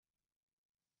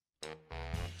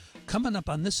Coming up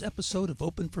on this episode of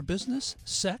Open for Business,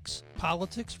 sex,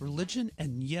 politics, religion,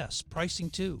 and yes, pricing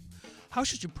too. How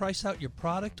should you price out your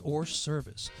product or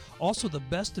service? Also, the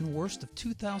best and worst of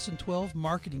 2012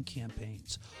 marketing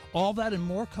campaigns. All that and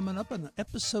more coming up on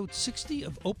episode 60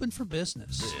 of Open for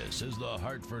Business. This is the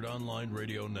Hartford Online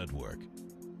Radio Network.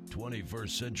 21st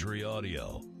Century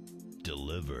Audio.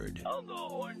 Delivered. On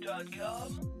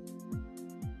thehorn.com.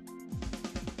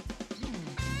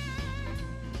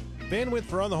 Bandwidth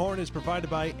for On the Horn is provided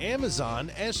by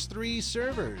Amazon S3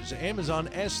 servers. Amazon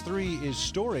S3 is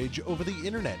storage over the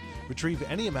internet. Retrieve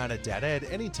any amount of data at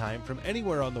any time from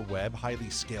anywhere on the web. Highly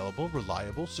scalable,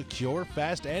 reliable, secure,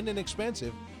 fast, and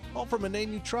inexpensive. All from a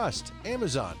name you trust,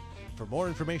 Amazon. For more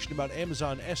information about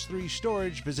Amazon S3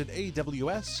 storage, visit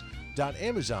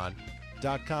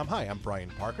aws.amazon.com. Hi, I'm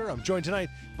Brian Parker. I'm joined tonight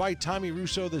by Tommy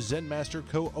Russo, the Zen Master,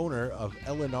 co-owner of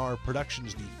LNR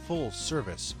Productions, the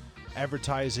full-service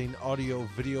advertising, audio,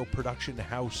 video production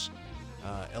house.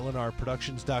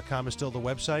 LNRproductions.com is still the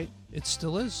website? It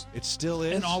still is. It still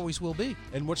is? And always will be.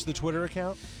 And what's the Twitter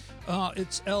account?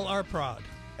 It's LR Prod.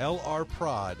 LR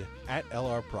Prod, at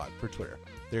LR Prod for Twitter.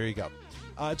 There you go.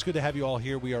 It's good to have you all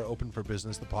here. We are Open for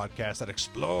Business, the podcast that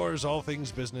explores all things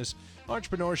business,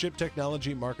 entrepreneurship,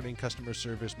 technology, marketing, customer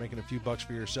service, making a few bucks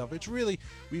for yourself. It's really,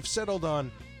 we've settled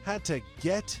on how to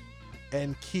get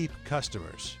and keep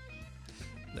customers.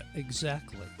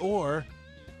 Exactly. Or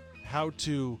how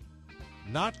to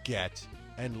not get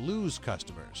and lose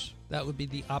customers. That would be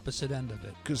the opposite end of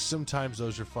it. Because sometimes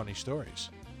those are funny stories.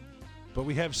 But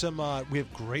we have we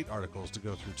have great articles to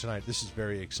go through tonight. This is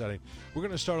very exciting. We're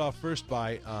going to start off first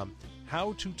by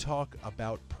how to talk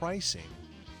about pricing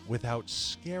without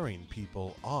scaring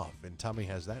people off. And Tommy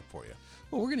has that for you.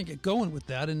 Well, we're going to get going with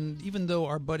that, and even though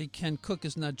our buddy Ken Cook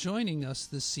is not joining us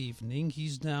this evening,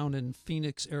 he's down in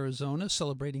Phoenix, Arizona,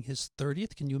 celebrating his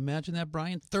 30th. Can you imagine that,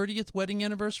 Brian? 30th wedding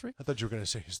anniversary? I thought you were going to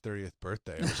say his 30th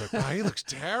birthday. I was like, wow, he looks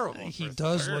terrible. He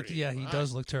does 30. look, yeah, he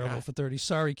does look terrible for 30.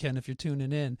 Sorry, Ken, if you're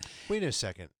tuning in. Wait a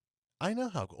second. I know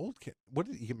how old Ken. What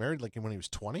did he get married like when he was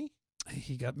 20?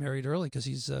 He got married early because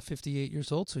he's 58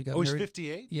 years old, so he got married. Oh, he's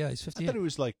 58? Yeah, he's 58. I thought he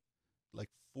was like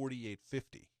 48,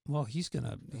 50. Well, he's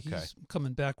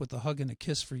coming back with a hug and a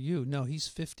kiss for you. No, he's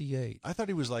 58. I thought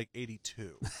he was like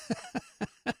 82.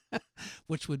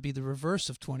 Which would be the reverse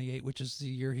of 28, which is the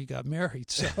year he got married.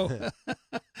 So,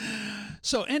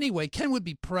 so anyway, Ken would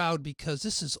be proud because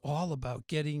this is all about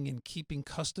getting and keeping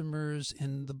customers.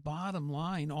 And the bottom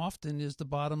line often is the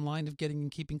bottom line of getting and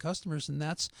keeping customers, and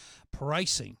that's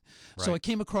pricing. Right. So I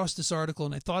came across this article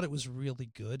and I thought it was really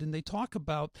good. And they talk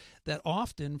about that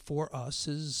often for us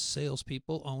as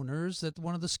salespeople, owners, that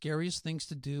one of the scariest things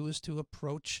to do is to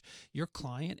approach your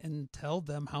client and tell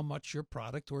them how much your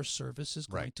product or service is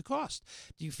going to cost.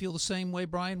 Do you feel the same way,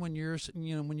 Brian, when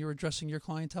you're addressing your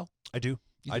clientele? I do.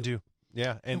 I do.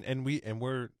 Yeah, and we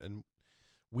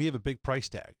have a big price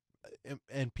tag,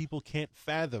 and people can't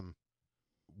fathom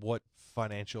what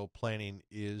financial planning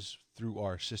is through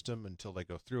our system until they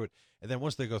go through it. And then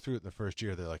once they go through it in the first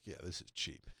year, they're like, yeah, this is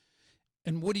cheap.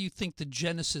 And what do you think the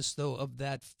genesis, though, of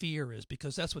that fear is?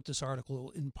 Because that's what this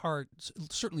article, in part,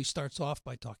 certainly starts off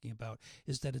by talking about,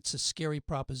 is that it's a scary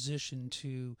proposition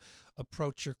to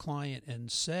approach your client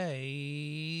and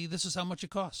say, this is how much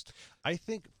it costs. I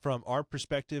think from our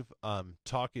perspective,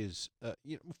 talk is,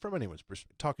 from anyone's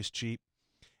perspective, talk is cheap.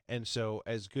 And so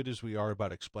as good as we are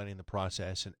about explaining the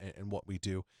process and what we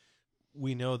do,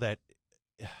 we know that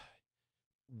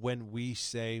when we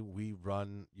say we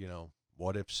run,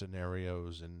 what if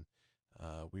scenarios and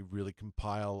we really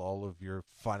compile all of your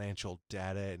financial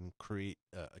data and create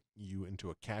you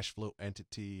into a cash flow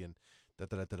entity and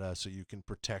so you can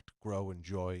protect, grow,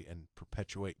 enjoy, and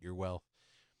perpetuate your wealth.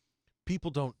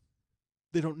 People don't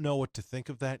know what to think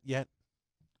of that yet.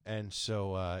 And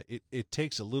so it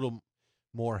takes a little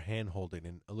more hand-holding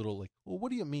and a little like, well,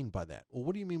 what do you mean by that? Well,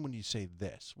 what do you mean when you say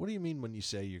this? What do you mean when you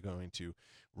say you're going to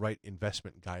write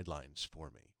investment guidelines for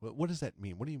me? What does that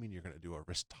mean? What do you mean you're going to do a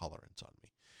risk tolerance on me?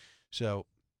 So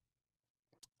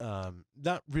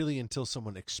not really until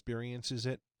someone experiences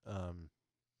it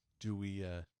do we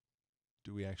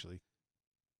actually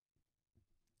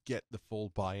get the full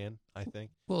buy-in, I think.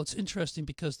 Well, it's interesting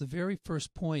because the very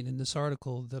first point in this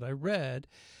article that I read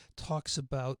talks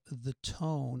about the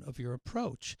tone of your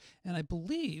approach. And I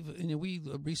believe, we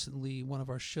recently, one of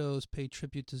our shows paid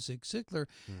tribute to Zig Ziglar,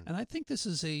 and I think this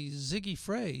is a Ziggy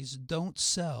phrase, don't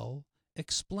sell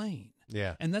explain.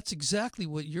 Yeah. And that's exactly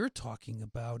what you're talking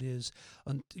about is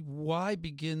why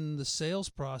begin the sales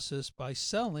process by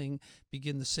selling,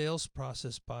 begin the sales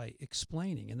process by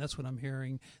explaining. And that's what I'm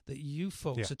hearing that you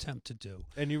folks attempt to do.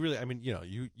 And you really, I mean,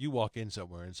 you walk in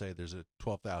somewhere and say there's a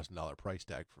 $12,000 price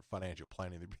tag for financial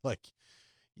planning. They'd be like,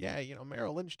 yeah,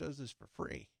 Merrill Lynch does this for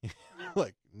free.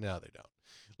 Like, no, they don't.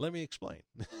 Let me explain.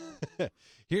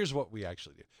 Here's what we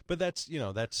actually do. But that's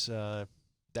the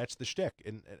shtick.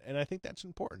 And I think that's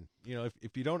important.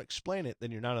 If you don't explain it,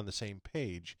 then you're not on the same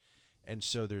page. And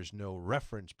so there's no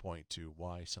reference point to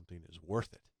why something is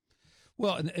worth it.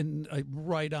 Well, and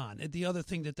right on. The other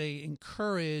thing that they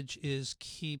encourage is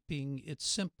keeping it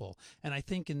simple. And I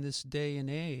think in this day and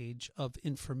age of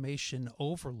information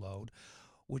overload,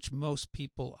 which most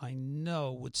people I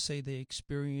know would say they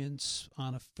experience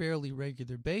on a fairly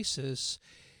regular basis,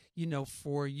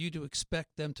 for you to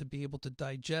expect them to be able to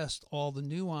digest all the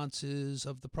nuances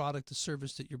of the product or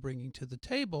service that you're bringing to the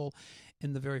table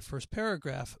in the very first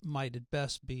paragraph might at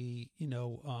best be,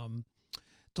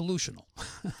 delusional.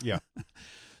 Yeah.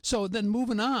 So then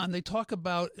moving on, they talk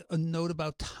about a note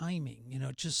about timing,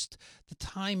 just the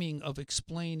timing of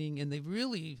explaining, and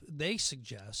they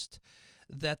suggest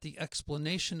that the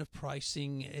explanation of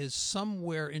pricing is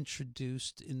somewhere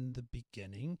introduced in the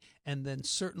beginning and then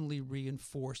certainly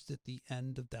reinforced at the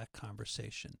end of that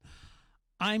conversation.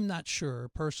 I'm not sure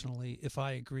personally if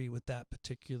I agree with that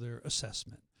particular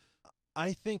assessment.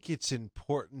 I think it's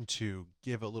important to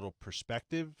give a little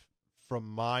perspective from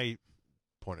my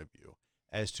point of view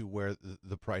as to where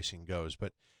the pricing goes.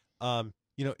 But,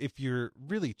 if you're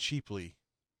really cheaply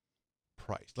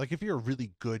priced, like if you're a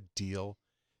really good deal,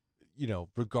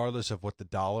 regardless of what the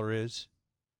dollar is,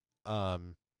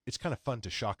 it's kind of fun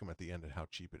to shock them at the end at how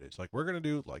cheap it is. Like, we're going to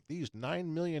do like these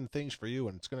 9 million things for you,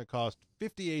 and it's going to cost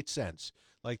 58 cents.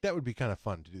 Like, that would be kind of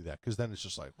fun to do that, because then it's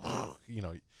just like,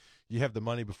 you have the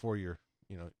money before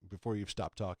before you've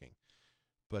stopped talking.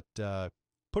 But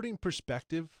putting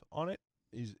perspective on it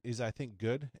is I think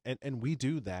good, and we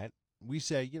do that. We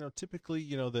say, typically,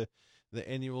 the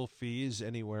annual fee is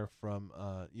anywhere from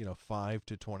 $5,000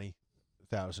 to $20,000.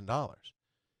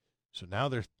 So now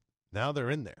they're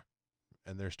in there,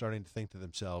 and they're starting to think to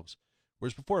themselves,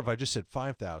 whereas before, if I just said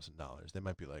 $5,000, they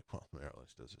might be like, well, Merrill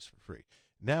Lynch does this for free.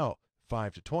 Now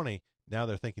 5 to 20, now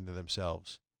they're thinking to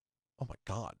themselves, oh my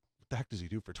God, what the heck does he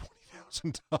do for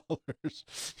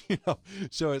 $20,000?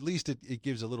 So at least it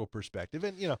gives a little perspective.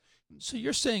 And, so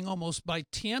you're saying almost by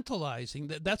tantalizing,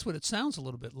 that's what it sounds a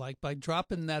little bit like. By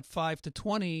dropping that 5 to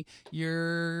 20,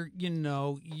 you're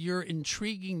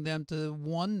intriguing them to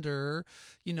wonder,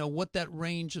 what that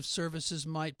range of services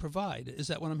might provide. Is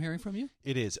that what I'm hearing from you?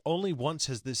 It is. Only once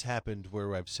has this happened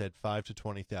where I've said $5,000 to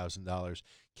 $20,000,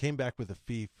 came back with a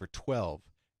fee for 12,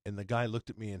 and the guy looked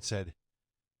at me and said,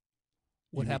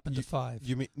 what happened to 5?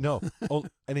 You mean no? Oh,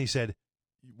 and he said,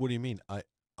 "What do you mean?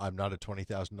 I'm not a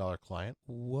 $20,000 client."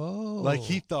 Whoa! Like,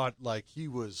 he thought like he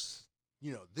was,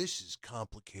 this is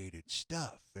complicated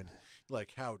stuff, and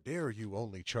like, how dare you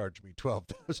only charge me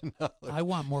 $12,000? I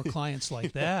want more clients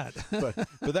like that. but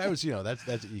that was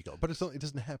that's ego. But it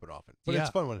doesn't happen often. But it's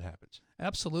fun when it happens.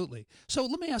 Absolutely. So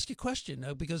let me ask you a question,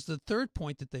 because the third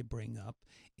point that they bring up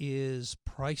is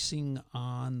pricing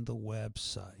on the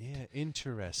website. Yeah,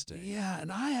 interesting. Yeah,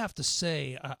 and I have to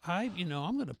say, I'm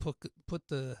going to put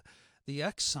the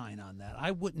X sign on that. I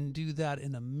wouldn't do that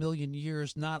in a million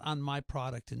years, not on my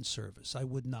product and service. I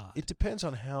would not. It depends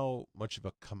on how much of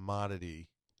a commodity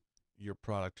your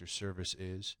product or service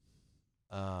is.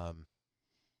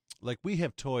 Like, we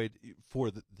have toyed,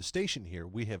 for the station here,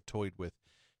 we have toyed with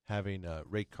having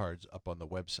rate cards up on the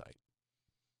website.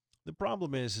 The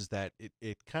problem is that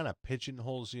it kind of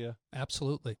pigeonholes you.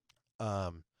 Absolutely.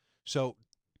 So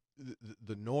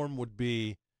the norm would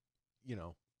be,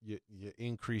 you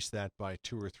increase that by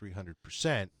 200 or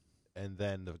 300%, and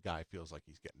then the guy feels like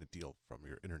he's getting a deal from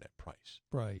your internet price.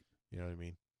 Right. You know what I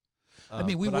mean?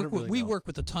 We work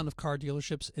with a ton of car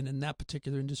dealerships, and in that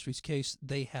particular industry's case,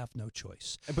 they have no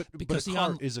choice. But a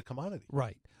car is a commodity.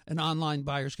 Right. An online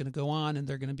buyer's going to go on, and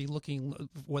they're going to be looking,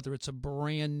 whether it's a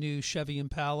brand new Chevy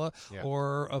Impala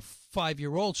or a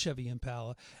 5-year-old Chevy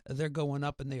Impala, they're going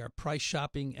up and they are price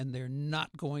shopping, and they're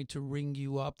not going to ring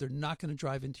you up. They're not going to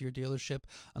drive into your dealership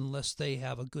unless they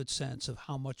have a good sense of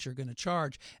how much you're going to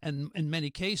charge. And in many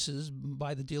cases,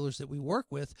 by the dealers that we work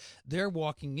with, they're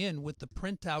walking in with the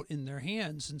printout in their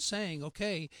hands and saying,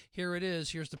 okay, here it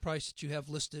is. Here's the price that you have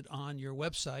listed on your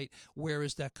website. Where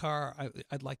is that car?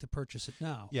 I'd like to purchase it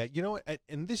now. Yeah, you know what?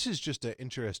 And this is just an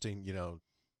interesting,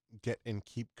 get and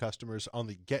keep customers on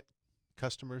the get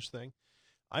customers thing.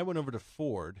 I went over to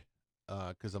Ford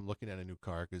because I'm looking at a new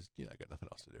car because I got nothing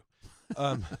else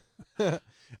to do.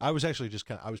 I was actually just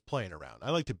I was playing around.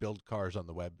 I like to build cars on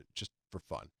the web just for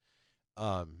fun,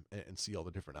 and see all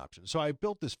the different options. So I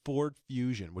built this Ford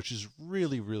Fusion, which is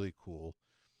really, really cool.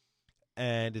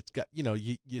 And it's got,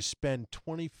 you spend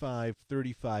 25,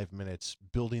 35 minutes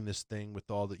building this thing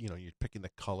with all the, you're picking the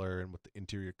color and what the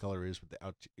interior color is with the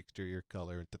exterior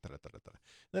color. And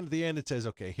then at the end it says,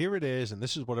 okay, here it is. And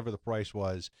this is whatever the price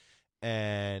was.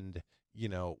 And,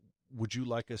 would you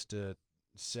like us to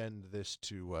send this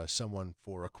to someone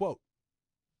for a quote,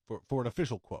 for an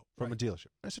official quote from a dealership?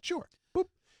 I said, sure. Boop.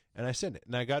 And I sent it.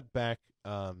 And I got back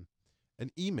an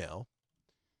email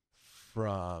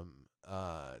from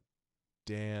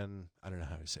Dan, I don't know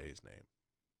how to say his name,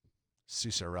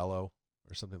 Cicerello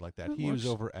or something like that. He was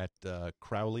over at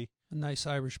Crowley. A nice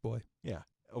Irish boy. Yeah,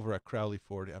 over at Crowley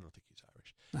Ford. I don't think he's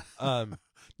Irish.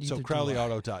 So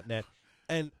CrowleyAuto.net.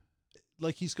 And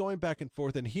he's going back and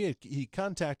forth, and he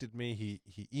contacted me,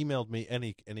 he emailed me, and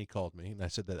he called me, and I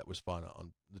said that was fun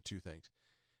on the two things.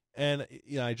 And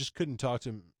I just couldn't talk to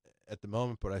him at the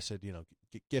moment, but I said,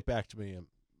 get back to me, and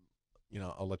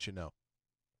I'll let you know.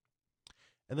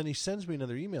 And then he sends me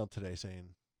another email today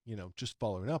saying, just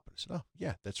following up. And I said, oh,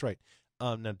 yeah, that's right.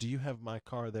 Now, do you have my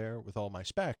car there with all my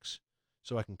specs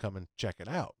so I can come and check it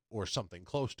out, or something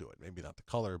close to it? Maybe not the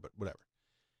color, but whatever.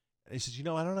 And he says,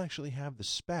 I don't actually have the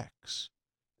specs.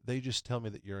 They just tell me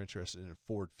that you're interested in a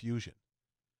Ford Fusion.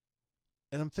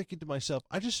 And I'm thinking to myself,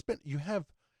 you have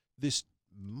this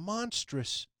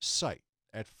monstrous site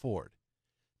at Ford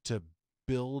to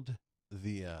build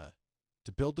the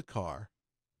car.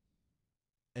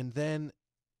 And then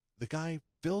the guy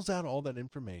fills out all that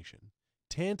information,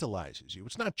 tantalizes you.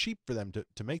 It's not cheap for them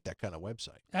to make that kind of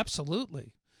website.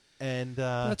 Absolutely. And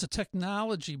that's a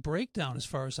technology breakdown as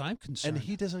far as I'm concerned. And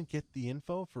he doesn't get the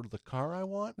info for the car I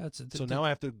want. So now I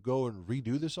have to go and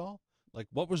redo this all?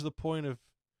 What was the point of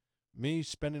me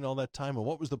spending all that time? And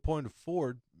what was the point of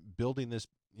Ford building this,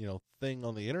 thing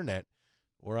on the internet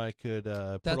where I could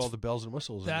put all the bells and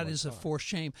whistles in my car? That is a for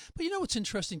shame. But what's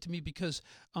interesting to me, because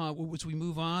as we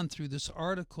move on through this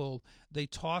article, they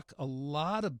talk a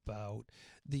lot about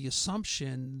the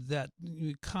assumption that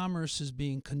commerce is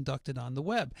being conducted on the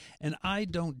web. And I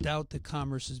don't doubt that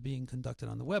commerce is being conducted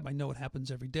on the web. I know it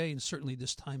happens every day, and certainly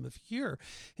this time of year.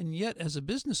 And yet, as a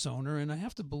business owner, and I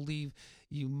have to believe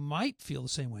you might feel the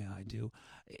same way I do,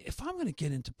 if I'm going to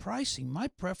get into pricing, my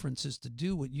preference is to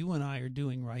do what you and I are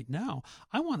doing right now.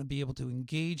 I want to be able to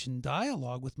engage in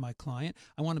dialogue with my client.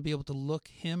 I want to be able to look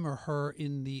him or her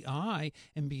in the eye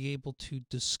and be able to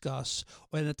discuss,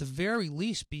 and at the very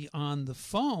least be on the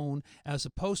phone, as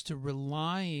opposed to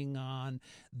relying on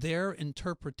their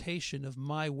interpretation of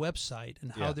my website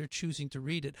and how they're choosing to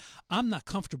read it. I'm not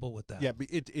comfortable with that. Yeah, but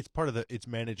it's part of it's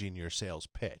managing your sales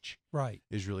pitch. Right.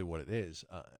 Is really what it is.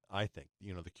 I think,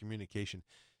 the communication,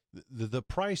 the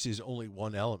price is only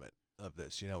one element of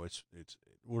this. It's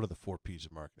what are the 4 P's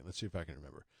of marketing? Let's see if I can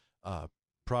remember.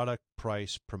 Product,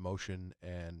 price, promotion,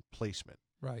 and placement.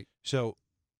 Right. So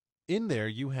in there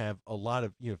you have a lot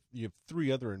of, you have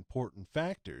 3 other important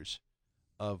factors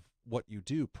of what you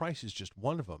do. Price is just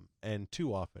one of them, and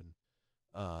too often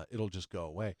it'll just go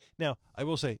away. Now, I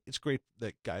will say it's great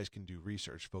that guys can do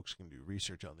research. Folks can do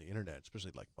research on the internet,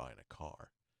 especially like buying a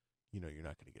car. You're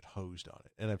not going to get hosed on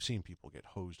it. And I've seen people get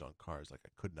hosed on cars like I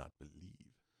could not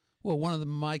believe. Well, one of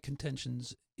my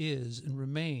contentions is and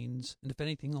remains, and if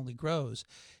anything only grows,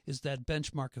 is that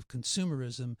benchmark of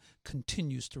consumerism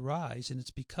continues to rise, and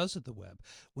it's because of the web.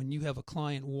 When you have a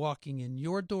client walking in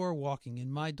your door, walking in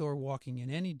my door, walking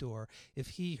in any door, if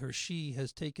he or she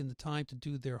has taken the time to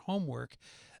do their homework,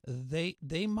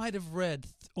 they might have read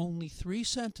only 3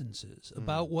 sentences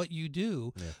about what you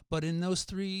do, but in those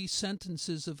 3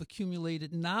 sentences of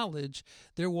accumulated knowledge,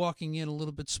 they're walking in a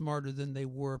little bit smarter than they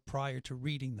were prior to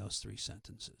reading those 3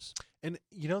 sentences. And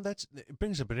it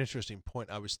brings up an interesting point.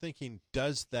 I was thinking,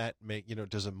 does that make,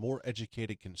 does a more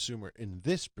educated consumer in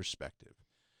this perspective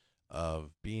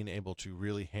of being able to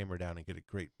really hammer down and get a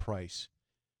great price,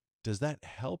 does that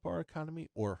help our economy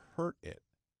or hurt it?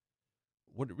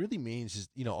 What it really means is,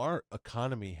 our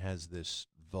economy has this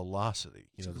velocity,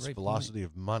 this velocity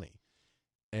of money.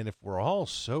 And if we're all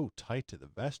so tight to the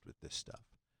vest with this stuff,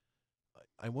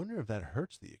 I wonder if that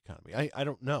hurts the economy. I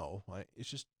don't know. It's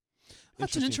just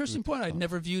That's an interesting point. I'd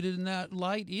never viewed it in that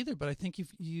light either, but I think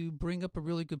you bring up a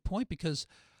really good point, because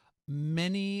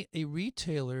many a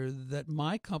retailer that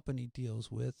my company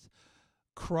deals with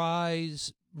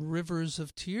cries rivers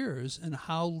of tears and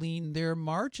how lean their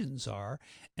margins are,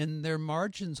 and their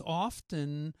margins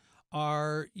often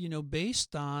are,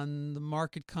 based on the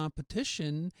market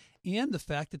competition and the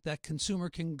fact that that consumer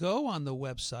can go on the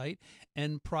website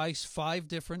and price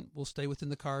we'll stay within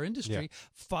the car industry,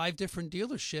 5 different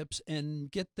dealerships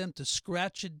and get them to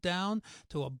scratch it down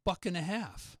to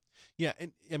 $1.50. Yeah,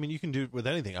 and I mean, you can do it with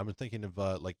anything. I'm thinking of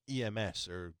like EMS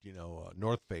or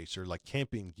North Face or like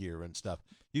camping gear and stuff.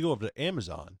 You go over to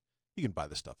Amazon, you can buy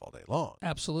this stuff all day long.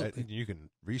 Absolutely. And you can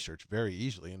research very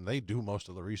easily, and they do most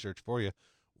of the research for you.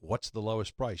 What's the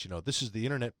lowest price? This is the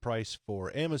internet price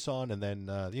for Amazon, and then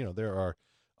there are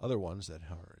other ones that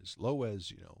are as low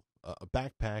as a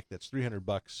backpack that's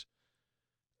 $300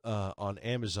 on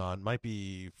Amazon might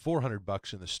be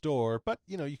 $400 in the store, but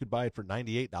you could buy it for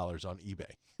 $98 on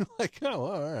eBay. Like, oh,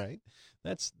 all right,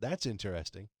 that's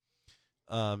interesting.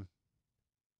 The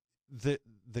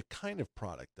kind of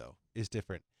product though is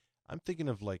different. I'm thinking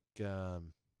of like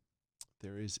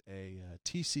there is a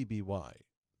TCBY,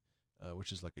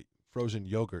 which is like a frozen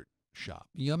yogurt shop.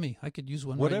 Yummy! I could use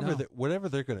one Whatever right now. Whatever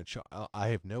they're going to charge, I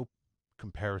have no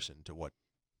comparison to what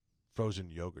frozen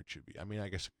yogurt should be. I mean, I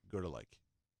guess I could go to like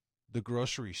the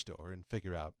grocery store and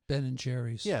figure out Ben and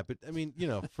Jerry's. Yeah, but I mean,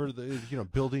 for the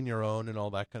building your own and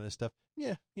all that kind of stuff.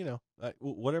 Yeah,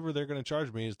 whatever they're going to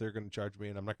charge me is they're going to charge me,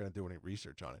 and I'm not going to do any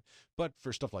research on it. But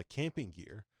for stuff like camping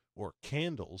gear or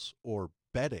candles or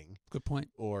bedding, Good point.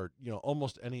 or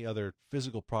almost any other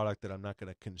physical product that I'm not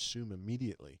going to consume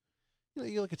immediately.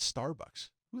 You look at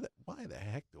Starbucks. Why the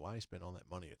heck do I spend all that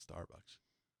money at Starbucks?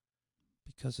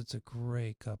 Because it's a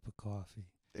great cup of coffee.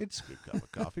 It's a good cup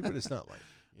of coffee, but it's not like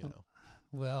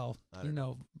Well, I don't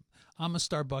know. I'm a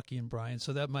Starbuckian, Brian,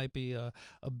 so that might be a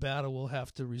battle we'll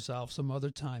have to resolve some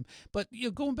other time. But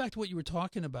going back to what you were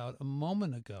talking about a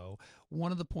moment ago,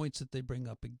 one of the points that they bring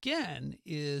up again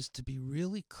is to be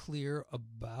really clear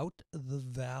about the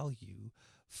value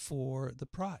for the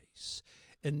price.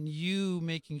 And you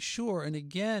making sure, and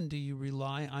again, do you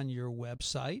rely on your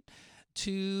website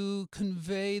to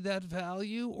convey that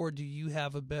value, or do you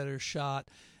have a better shot,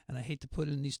 and I hate to put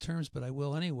it in these terms, but I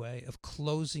will anyway, of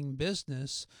closing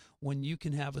business when you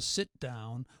can have a sit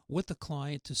down with the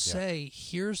client to say,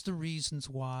 here's the reasons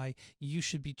why you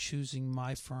should be choosing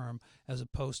my firm as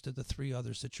opposed to the 3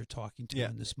 others that you're talking to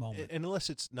in this moment. And unless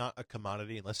it's not a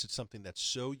commodity, unless it's something that's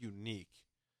so unique,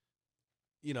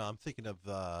 I'm thinking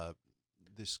of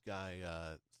this guy,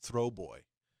 Throwboy.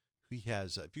 He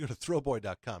has, if you go to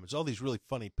throwboy.com, it's all these really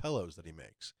funny pillows that he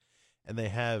makes. And they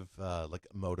have like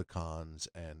emoticons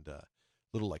and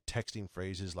little like texting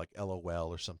phrases like LOL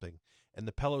or something. And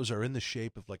the pillows are in the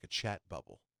shape of like a chat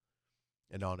bubble.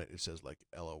 And on it says like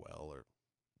LOL or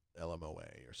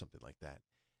LMOA or something like that.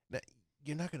 Now,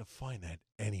 you're not going to find that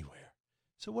anywhere.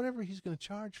 So whatever he's going to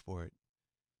charge for it,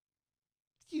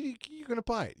 you're going to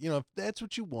buy it. If that's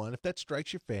what you want, if that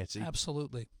strikes your fancy.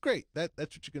 Absolutely. Great. That's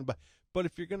what you're going to buy. But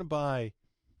if you're going to buy,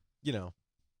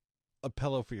 a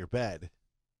pillow for your bed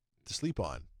to sleep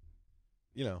on,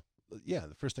 the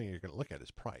first thing you're going to look at is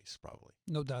price, probably.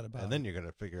 No doubt about it. And then you're going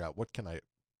to figure out, what can I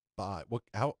buy?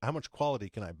 How much quality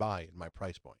can I buy in my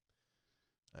price point?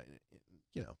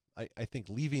 I think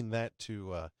leaving that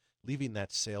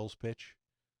sales pitch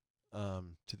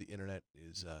to the internet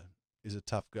is a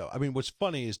tough go. I mean, what's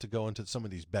funny is to go into some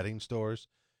of these bedding stores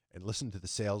and listen to the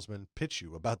salesman pitch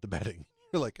you about the bedding.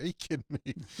 You're like, are you kidding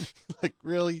me? Like,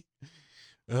 really?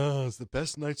 Oh, it's the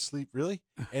best night's sleep, really?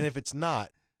 And if it's not,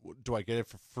 do I get it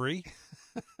for free?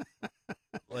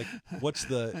 Like, what's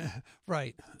the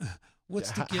right?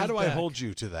 What's the how do I back? hold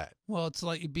you to that? Well, it's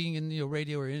like being in the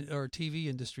radio or TV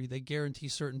industry. They guarantee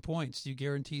certain points. You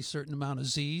guarantee a certain amount of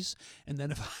Z's, and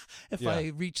then if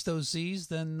I reach those Z's,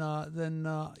 then I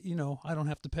don't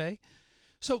have to pay.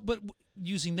 So, but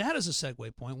using that as a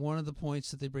segue point, one of the points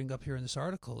that they bring up here in this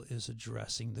article is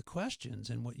addressing the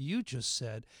questions. And what you just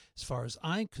said, as far as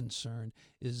I'm concerned,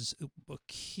 is a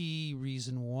key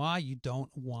reason why you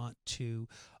don't want to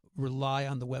rely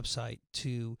on the website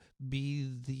to be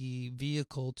the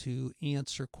vehicle to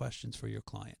answer questions for your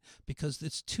client, because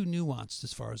it's too nuanced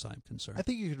as far as I'm concerned. I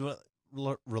think you could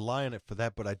rely on it for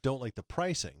that, but I don't like the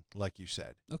pricing, like you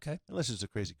said. Okay. Unless it's a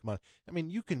crazy commodity. I mean,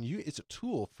 you can use, it's a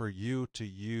tool for you to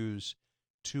use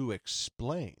to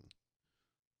explain.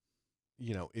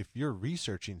 If you're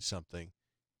researching something,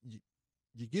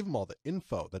 you give them all the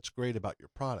info that's great about your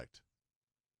product,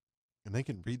 and they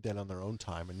can read that on their own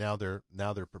time. And now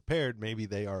they're prepared. Maybe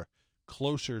they are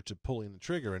closer to pulling the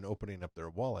trigger and opening up their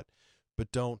wallet.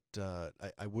 But don't.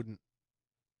 I wouldn't.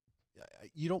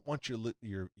 You don't want your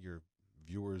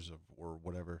viewers or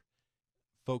whatever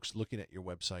folks looking at your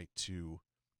website to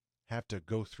have to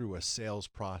go through a sales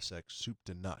process soup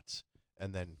to nuts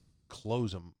and then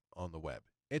close them on the web.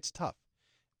 It's tough.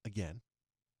 Again,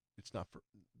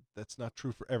 that's not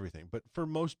true for everything, but for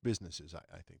most businesses,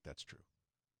 I think that's true.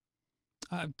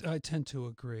 I tend to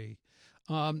agree.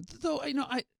 Though,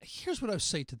 here's what I would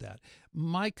say to that.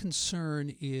 My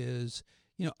concern is,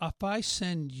 if I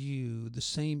send you the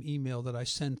same email that I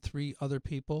send 3 other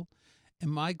people,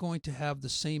 am I going to have the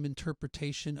same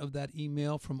interpretation of that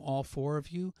email from all 4 of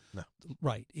you? No.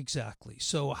 Right, exactly.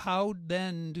 So how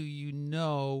then do you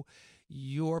know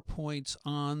your points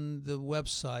on the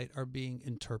website are being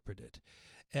interpreted?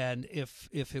 And if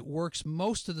it works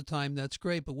most of the time, that's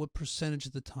great. But what percentage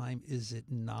of the time is it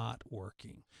not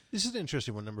working? This is an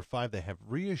interesting one. Number 5, they have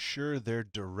reassure their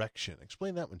direction.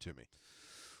 Explain that one to me.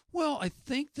 Well, I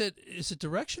think that, is it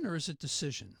direction or is it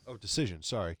decision? Oh, decision.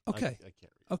 Sorry. Okay. I can't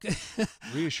read. Okay.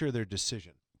 Reassure their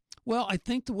decision. Well, I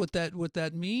think that what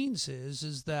that means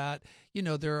is that,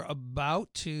 they're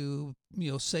about to,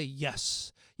 say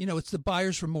yes. It's the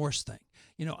buyer's remorse thing.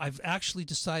 I've actually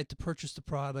decided to purchase the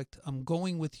product. I'm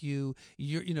going with you.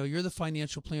 You're the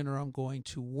financial planner I'm going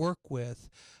to work with.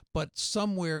 But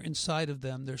somewhere inside of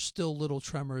them, there's still little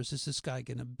tremors. Is this guy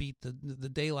going to beat the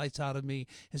daylights out of me?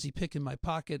 Is he picking my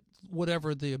pocket?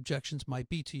 Whatever the objections might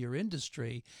be to your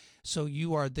industry. So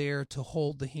you are there to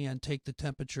hold the hand, take the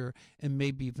temperature, and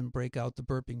maybe even break out the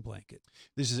burping blanket.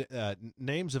 This is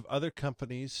names of other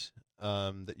companies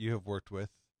that you have worked with,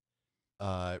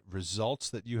 results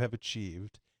that you have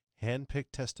achieved,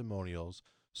 hand-picked testimonials,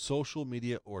 social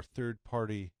media or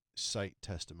third-party site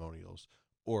testimonials,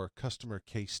 or customer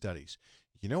case studies.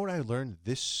 You know what I learned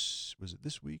was it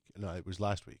this week? No, it was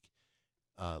last week.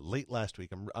 Late last week.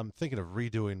 I'm thinking of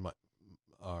redoing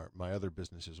my other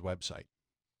business's website.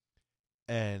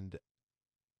 And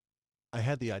I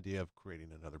had the idea of creating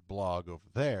another blog over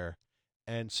there.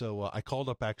 And so I called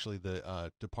up actually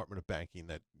the Department of Banking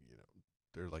that,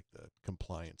 they're like the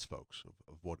compliance folks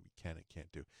of what we can and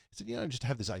can't do. I said, I just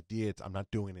have this idea. I'm not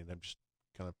doing it. I'm just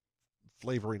kind of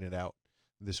flavoring it out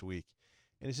this week.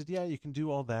 And he said, yeah, you can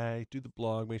do all that, do the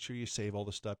blog, make sure you save all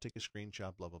the stuff, take a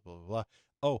screenshot, blah, blah, blah, blah, blah.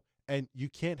 Oh, and you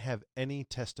can't have any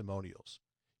testimonials.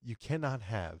 You cannot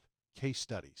have case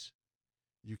studies.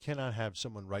 You cannot have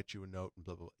someone write you a note and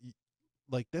blah, blah, blah.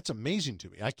 Like, that's amazing to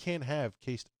me. I can't have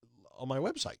case on my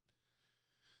website.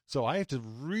 So I have to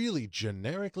really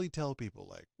generically tell people,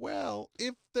 like, well,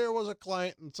 if there was a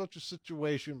client in such a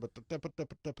situation, but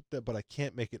I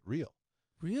can't make it real.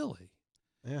 Really?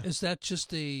 Yeah. Is that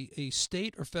just a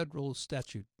state or federal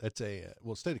statute? That's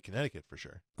state of Connecticut for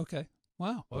sure. Okay.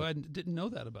 Wow. Well, I didn't know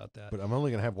that about that. But I'm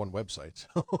only going to have one website.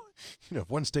 So, if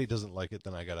one state doesn't like it,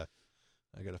 then I got to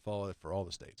follow it for all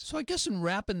the states. So I guess in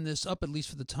wrapping this up, at least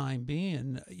for the time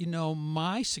being,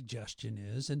 my suggestion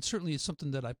is, and certainly it's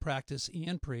something that I practice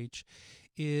and preach,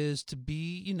 is to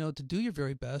be, to do your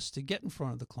very best to get in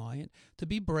front of the client, to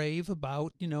be brave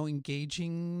about,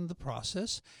 engaging the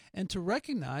process, and to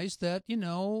recognize that,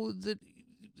 that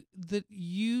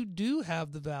you do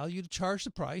have the value to charge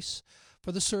the price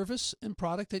for the service and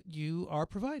product that you are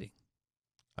providing.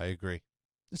 I agree.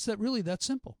 It's that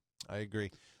simple. I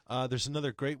agree. There's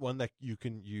another great one that you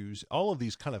can use. All of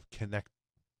these kind of connect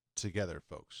together,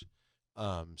 folks.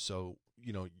 So,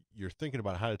 you're thinking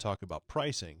about how to talk about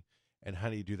pricing, and how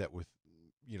do you do that with,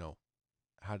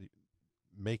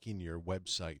 making your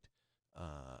website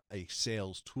a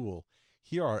sales tool.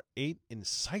 Here are 8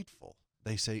 insightful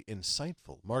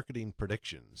marketing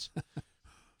predictions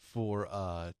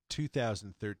for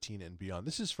 2013 and beyond.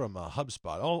 This is from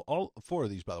HubSpot. All 4 of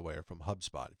these, by the way, are from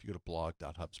HubSpot. If you go to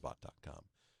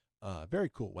blog.hubspot.com. Very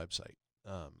cool website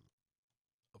of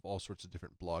all sorts of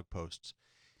different blog posts.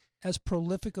 As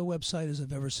prolific a website as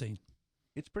I've ever seen.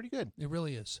 It's pretty good. It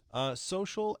really is.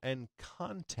 Social and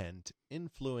content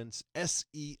influence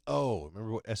SEO.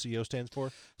 Remember what SEO stands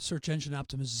for? Search engine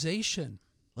optimization.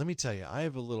 Let me tell you, I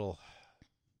have a little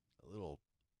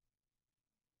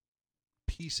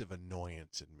piece of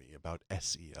annoyance in me about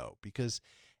SEO, because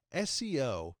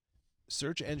SEO,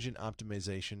 search engine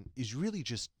optimization, is really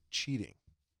just cheating.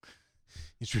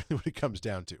 It's really what it comes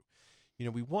down to.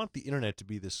 We want the internet to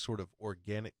be this sort of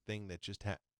organic thing that just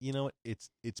it's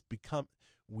become,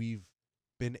 we've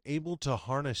been able to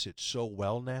harness it so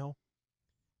well now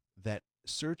that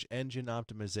search engine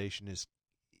optimization it's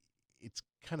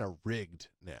kind of rigged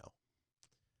now.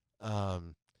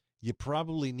 You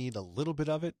probably need a little bit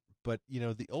of it, but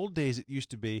the old days it used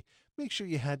to be, make sure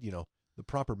you had, the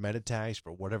proper meta tags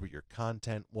for whatever your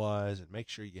content was, and make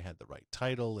sure you had the right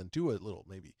title, and do a little,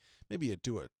 maybe you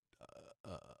do a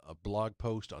blog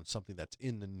post on something that's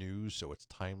in the news so it's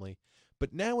timely.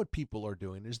 But now what people are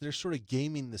doing is they're sort of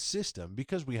gaming the system,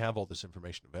 because we have all this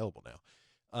information available now.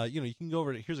 You can go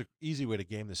over to, here's an easy way to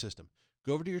game the system.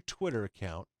 Go over to your Twitter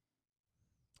account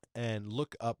and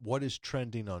look up what is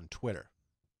trending on Twitter.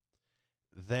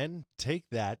 Then take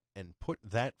that and put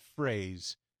that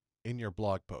phrase in your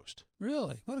blog post.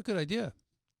 Really? What a good idea.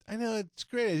 I know, it's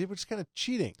great, but it's kind of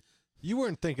cheating. You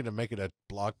weren't thinking of making a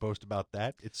blog post about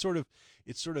that. It's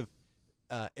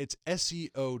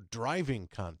SEO driving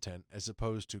content as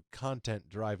opposed to content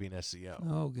driving SEO.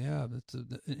 Oh, yeah, that's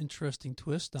an interesting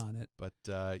twist on it. But,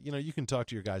 you can talk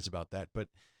to your guys about that. But,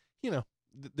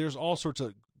 there's all sorts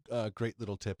of great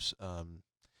little tips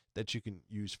that you can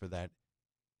use for that.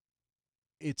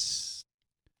 It's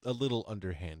a little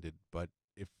underhanded, but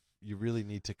if you really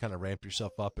need to kind of ramp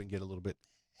yourself up and get a little bit...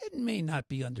 It may not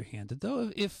be underhanded,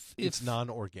 though. If it's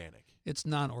non-organic. It's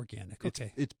non-organic,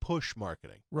 okay. It's push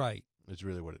marketing. Right. Is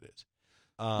really what it is.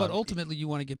 But ultimately, you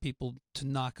want to get people to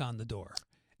knock on the door.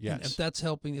 Yes. And if that's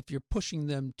helping, if you're pushing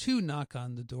them to knock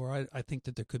on the door, I think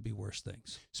that there could be worse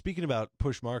things. Speaking about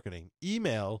push marketing,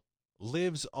 email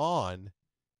lives on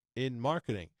in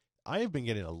marketing. I have been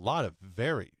getting a lot of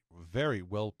very, very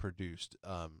well-produced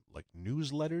like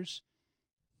newsletters.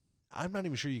 I'm not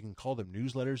even sure you can call them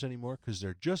newsletters anymore because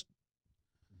they're just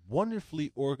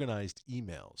wonderfully organized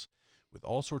emails with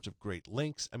all sorts of great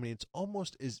links. I mean, it's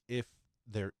almost as if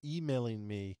they're emailing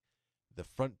me the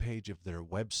front page of their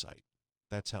website.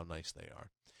 That's how nice they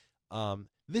are.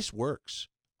 This works.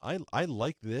 I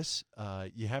like this.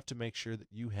 You have to make sure that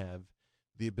you have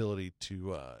the ability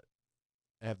to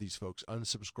have these folks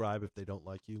unsubscribe if they don't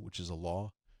like you, which is a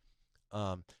law.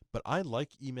 But I like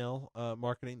email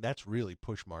marketing. That's really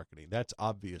push marketing. That's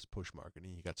obvious push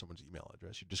marketing. You got someone's email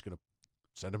address. You're just going to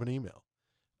send them an email.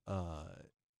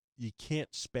 You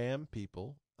can't spam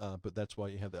people, but that's why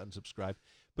you have the unsubscribe.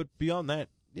 But beyond that,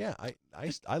 yeah,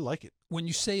 I like it. When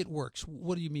you say it works,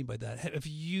 what do you mean by that? Have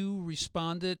you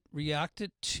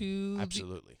reacted to?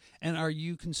 Absolutely. And are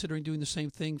you considering doing the same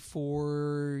thing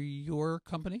for your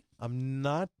company? I'm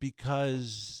not,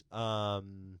 because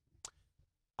I'm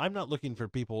not looking for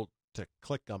people to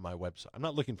click on my website. I'm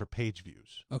not looking for page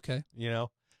views. Okay.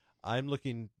 I'm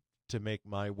looking to make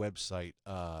my website,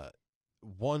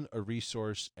 one, a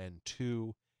resource, and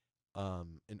two,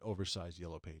 an oversized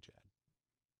yellow page ad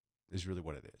is really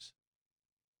what it is.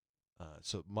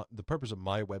 So the purpose of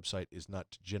my website is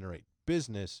not to generate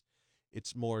business.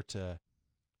 It's more to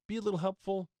be a little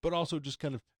helpful, but also just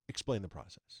kind of explain the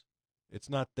process. It's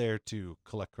not there to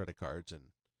collect credit cards and,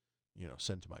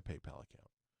 send to my PayPal account,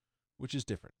 which is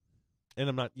different. And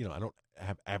I'm not, I don't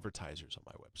have advertisers on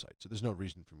my website, so there's no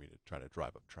reason for me to try to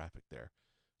drive up traffic there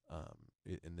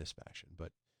in this fashion.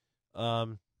 But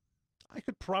I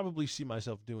could probably see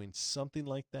myself doing something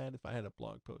like that if I had a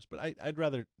blog post, but I'd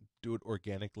rather do it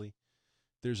organically.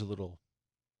 There's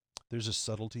a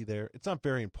subtlety there. It's not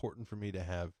very important for me to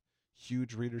have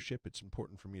huge readership. It's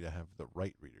important for me to have the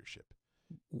right readership.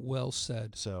 Well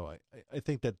said. So I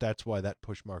think that's why that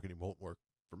push marketing won't work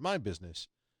for my business,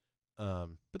 but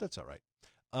that's all right.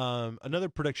 Another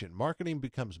prediction: marketing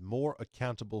becomes more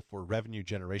accountable for revenue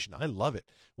generation. I love it.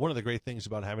 One of the great things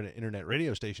about having an internet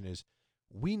radio station is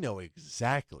we know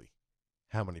exactly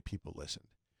how many people listened.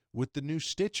 With the new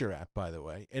Stitcher app, by the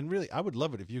way, and really, I would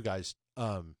love it if you guys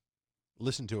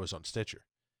listen to us on Stitcher.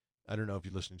 I don't know if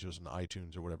you're listening to us on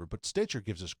iTunes or whatever, but Stitcher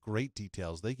gives us great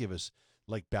details. They give us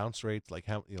like bounce rates, like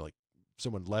how like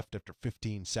someone left after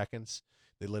 15 seconds.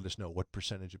 They let us know what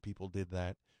percentage of people did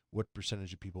that, what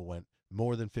percentage of people went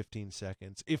more than 15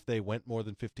 seconds. If they went more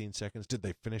than 15 seconds, did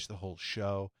they finish the whole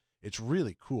show? It's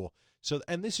really cool. So,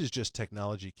 and this is just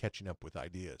technology catching up with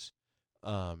ideas.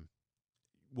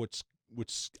 What's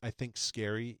I think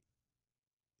scary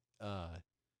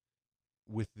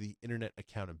with the internet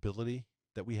accountability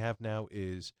that we have now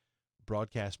is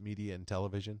broadcast media and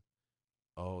television.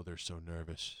 Oh, they're so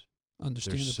nervous.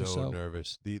 Understandably They're so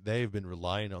nervous. They've been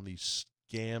relying on these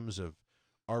scams of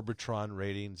Arbitron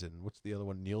ratings and what's the other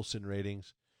one, Nielsen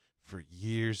ratings, for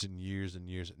years and years and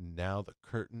years. And now the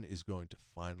curtain is going to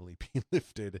finally be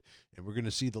lifted, and we're going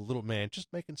to see the little man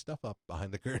just making stuff up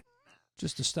behind the curtain.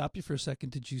 Just to stop you for a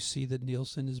second, did you see that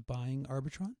Nielsen is buying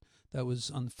Arbitron? That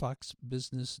was on Fox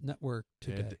Business Network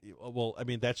today. And, well, I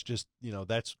mean, that's just,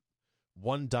 that's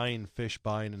one dying fish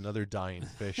buying another dying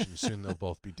fish, and soon they'll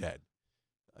both be dead.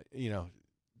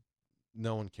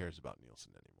 No one cares about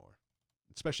Nielsen anymore.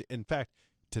 Especially, in fact,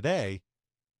 today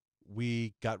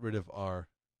we got rid of our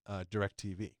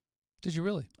DirecTV. Did you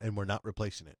really? And we're not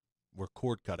replacing it. We're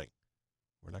cord cutting.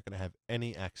 We're not going to have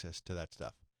any access to that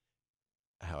stuff.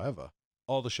 However,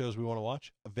 all the shows we want to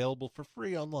watch, available for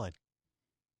free online.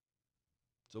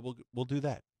 So we'll do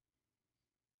that.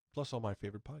 Plus all my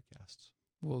favorite podcasts.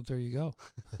 Well, there you go.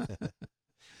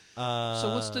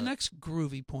 So what's the next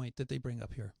groovy point that they bring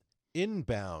up here?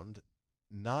 Inbound,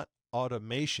 not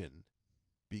automation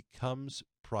becomes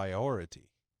priority.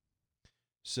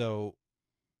 So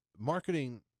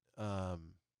marketing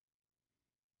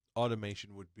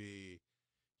automation would be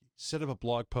set up a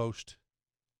blog post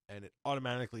and it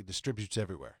automatically distributes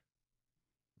everywhere.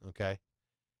 Okay?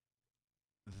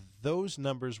 Those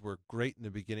numbers were great in the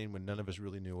beginning when none of us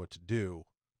really knew what to do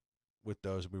with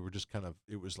those. We were just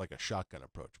it was like a shotgun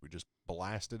approach. We just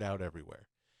blasted out everywhere.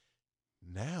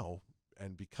 Now,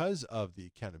 and because of the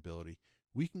accountability,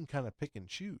 we can kind of pick and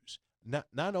choose.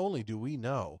 Not only do we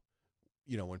know,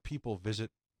 when people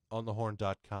visit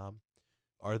onthehorn.com,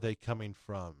 are they coming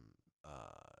from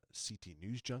CT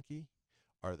News Junkie?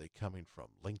 Are they coming from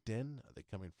LinkedIn? Are they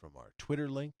coming from our Twitter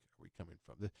link? Are we coming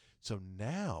from this? So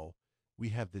now we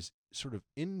have this sort of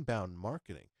inbound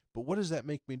marketing. But what does that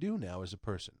make me do now as a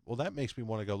person? Well, that makes me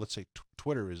want to go, let's say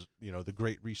Twitter is, the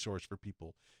great resource for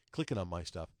people clicking on my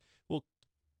stuff. Well,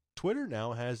 Twitter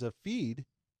now has a feed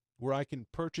where I can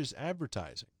purchase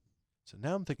advertising. So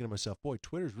now I'm thinking to myself, boy,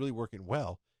 Twitter's really working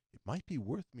well. It might be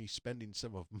worth me spending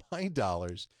some of my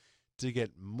dollars to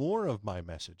get more of my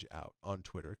message out on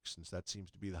Twitter, since that seems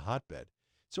to be the hotbed.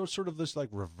 So it's sort of this like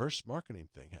reverse marketing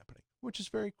thing happening, which is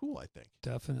very cool, I think.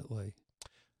 Definitely.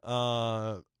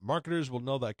 Marketers will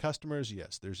know that customers,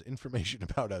 yes, there's information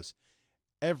about us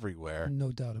everywhere.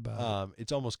 No doubt about it.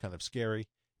 It's almost kind of scary.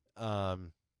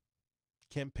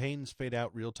 Campaigns fade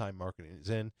out, real-time marketing is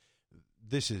in.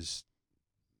 This is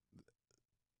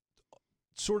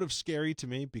sort of scary to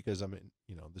me because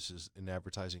this is an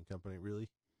advertising company, really,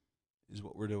 is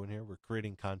what we're doing here. We're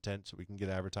creating content so we can get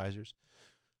advertisers.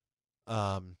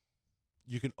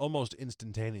 You can almost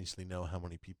instantaneously know how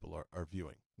many people are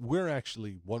viewing. We're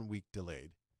actually 1 week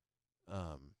delayed,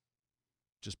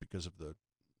 just because of the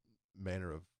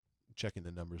manner of checking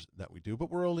the numbers that we do. But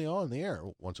we're only on the air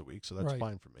once a week, so that's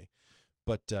fine for me.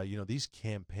 But, these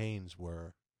campaigns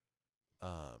were,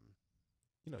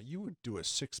 you would do a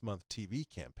 6-month TV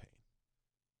campaign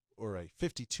or a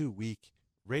 52-week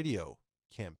radio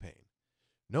campaign.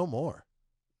 No more.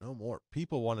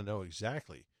 People want to know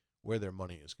exactly where their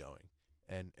money is going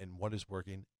and what is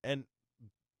working. And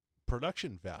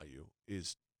production value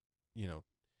is,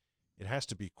 it has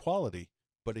to be quality,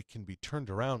 but it can be turned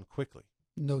around quickly.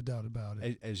 No doubt about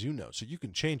it. As you know. So you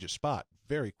can change a spot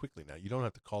very quickly now. You don't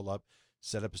have to call up,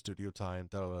 set up a studio time,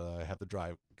 have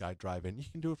the guy drive in. You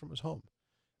can do it from his home.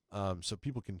 So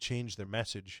people can change their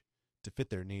message to fit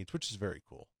their needs, which is very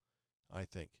cool, I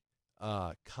think.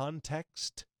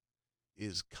 Context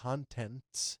is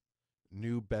content's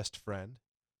new best friend.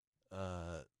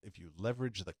 If you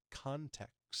leverage the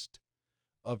context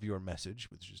of your message,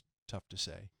 which is tough to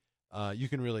say, you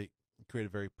can really create a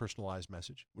very personalized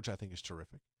message, which I think is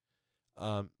terrific.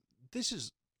 This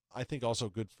is, I think, also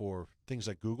good for things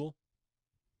like Google,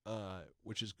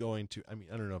 which is going to, I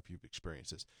don't know if you've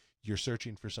experienced this. You're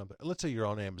searching for something. Let's say you're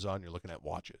on Amazon, you're looking at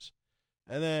watches.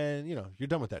 And then, you're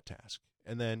done with that task.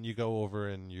 And then you go over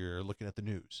and you're looking at the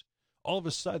news. All of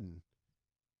a sudden,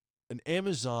 an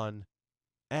Amazon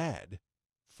ad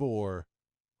for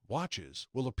watches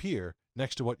will appear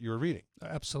next to what you're reading.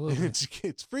 Absolutely.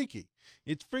 It's freaky.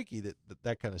 It's freaky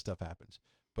that kind of stuff happens.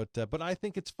 But I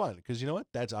think it's fun because you know what?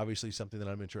 That's obviously something that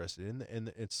I'm interested in,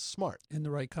 and it's smart in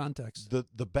the right context.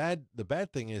 The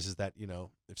bad thing is that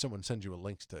if someone sends you a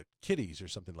link to kitties or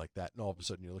something like that, and all of a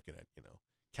sudden you're looking at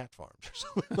cat farms or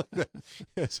something like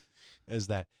that, as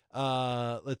that.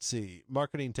 Let's see.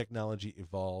 Marketing technology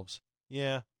evolves.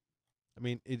 Yeah,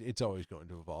 it's always going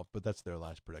to evolve, but that's their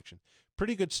last prediction.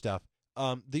 Pretty good stuff.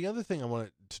 The other thing I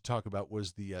wanted to talk about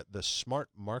was the smart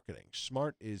marketing.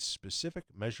 Smart is specific,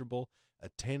 measurable,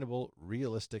 attainable,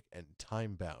 realistic, and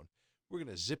time-bound. We're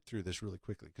going to zip through this really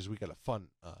quickly because we got a fun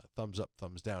thumbs up,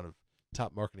 thumbs down of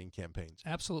top marketing campaigns.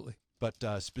 Absolutely. But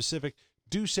specific,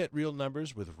 do set real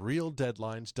numbers with real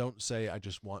deadlines. Don't say, I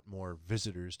just want more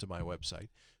visitors to my website.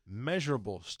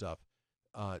 Measurable stuff.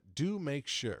 Do make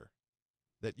sure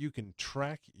that you can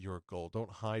track your goal.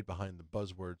 Don't hide behind the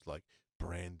buzzwords like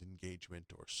brand engagement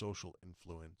or social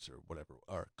influence or whatever.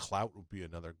 Or clout would be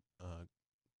another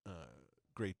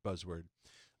great buzzword.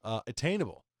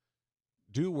 Attainable.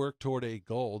 Do work toward a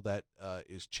goal that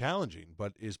is challenging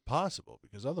but is possible,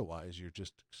 because otherwise you're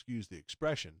just, excuse the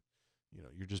expression,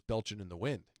 you're just belching in the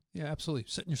wind. Yeah, absolutely.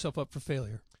 Setting yourself up for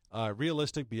failure.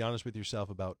 Realistic. Be honest with yourself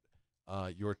about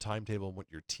your timetable and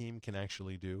what your team can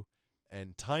actually do.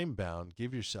 And time-bound.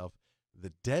 Give yourself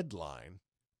the deadline,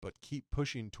 but keep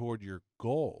pushing toward your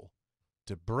goal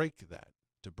to break that,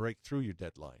 to break through your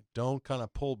deadline. Don't kind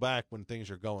of pull back when things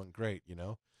are going great,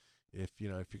 If you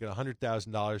got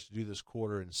 $100,000 to do this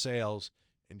quarter in sales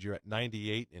and you're at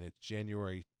 98 and it's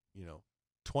January,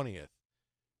 20th,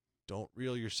 Don't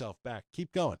reel yourself back.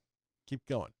 Keep going. Keep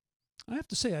going. I have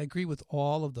to say, I agree with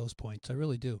all of those points. I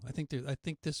really do. I think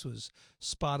this was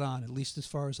spot on, at least as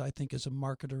far as I think as a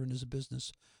marketer and as a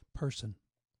business person.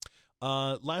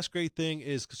 Last great thing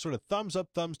is sort of thumbs up,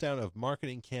 thumbs down of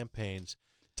marketing campaigns.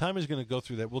 Time is going to go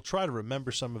through that. We'll try to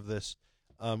remember some of this.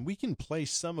 We can play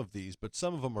some of these, but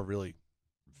some of them are really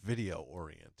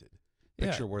video-oriented.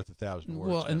 Picture worth 1,000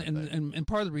 words. Well, and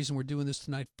part of the reason we're doing this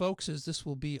tonight, folks, is this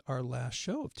will be our last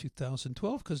show of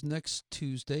 2012 because next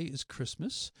Tuesday is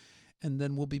Christmas. And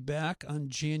then we'll be back on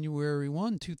January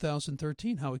 1,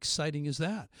 2013. How exciting is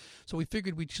that? So we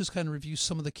figured we'd just kind of review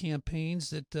some of the campaigns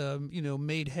that,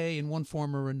 made hay in one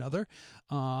form or another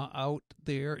out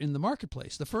there in the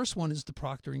marketplace. The first one is the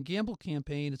Procter & Gamble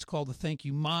campaign. It's called the Thank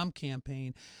You Mom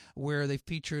campaign, where they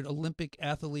featured Olympic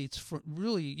athletes for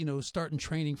really, starting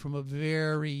training from a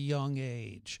very young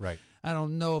age. Right. I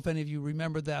don't know if any of you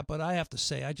remember that, but I have to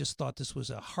say, I just thought this was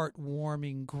a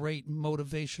heartwarming, great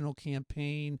motivational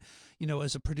campaign.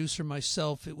 As a producer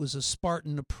myself, it was a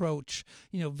Spartan approach,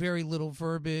 very little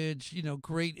verbiage,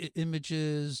 great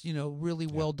images, really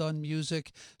well done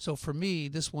music. So for me,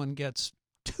 this one gets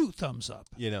 2 thumbs up.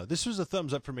 This was a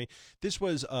thumbs up for me. This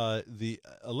was the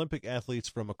Olympic athletes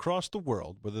from across the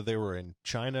world, whether they were in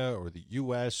China or the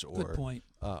U.S.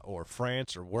 or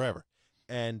France or wherever.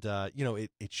 And,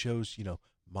 it shows,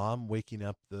 mom waking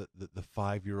up the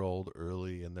 5-year-old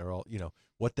early, and they're all,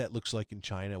 what that looks like in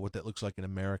China, what that looks like in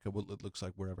America, what it looks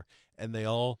like wherever. And they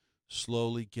all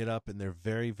slowly get up, and they're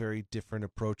very, very different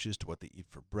approaches to what they eat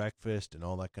for breakfast and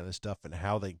all that kind of stuff, and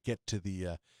how they get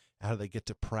to how they get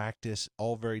to practice,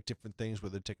 all very different things,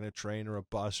 whether they're taking a train or a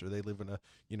bus, or they live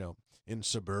in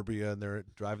suburbia and they're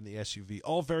driving the SUV,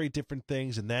 all very different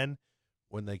things. And then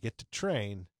when they get to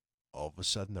train, all of a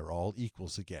sudden they're all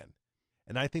equals again.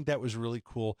 And I think that was really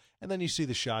cool. And then you see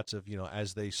the shots of,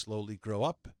 as they slowly grow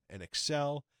up and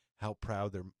excel, how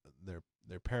proud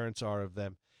their parents are of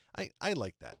them. I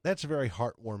like that. That's very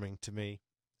heartwarming to me.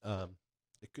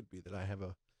 It could be that I have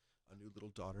a new little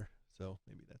daughter. So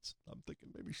I'm thinking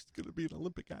maybe she's going to be an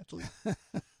Olympic athlete.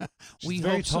 She's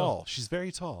very tall. So. She's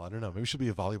very tall. I don't know. Maybe she'll be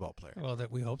a volleyball player. Well,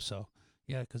 we hope so.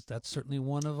 Yeah, because that's certainly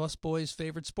one of us boys'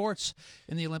 favorite sports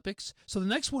in the Olympics. So the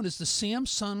next one is the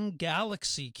Samsung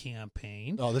Galaxy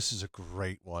campaign. Oh, this is a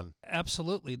great one.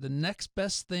 Absolutely. The next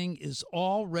best thing is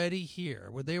already here,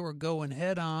 where they were going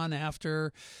head on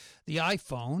after the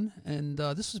iPhone. And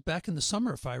this was back in the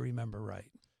summer, if I remember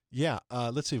right. Yeah.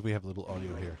 Let's see if we have a little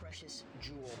audio here. Precious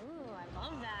jewel. Ooh, I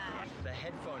love that. The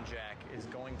headphone jack is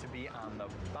going to be on the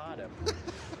bottom.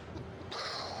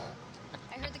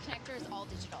 I heard the connector is all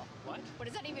digital. What? What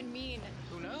does that even mean?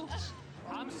 Who knows?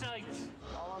 I'm psyched.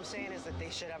 All I'm saying is that they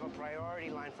should have a priority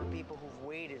line for people who've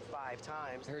waited 5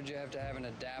 times. I heard you have to have an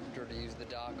adapter to use the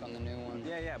dock on the new one.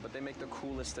 Yeah, but they make the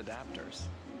coolest adapters.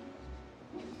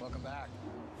 Welcome back.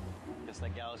 Guess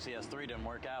that Galaxy S3 didn't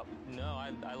work out. No,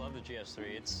 I love the GS3.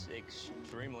 It's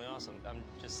extremely awesome. I'm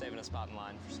just saving a spot in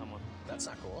line for someone. That's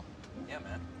not cool. Yeah,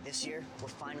 man. This year, we're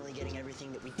finally getting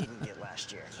everything that we didn't get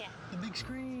last year. Yeah. The big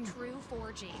screen. True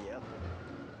 4G. Yep.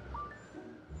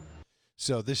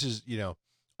 So this is,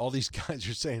 all these guys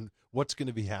are saying what's going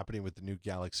to be happening with the new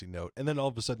Galaxy Note. And then all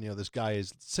of a sudden, this guy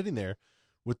is sitting there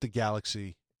with the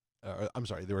Galaxy,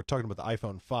 they were talking about the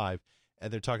iPhone 5,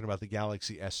 and they're talking about the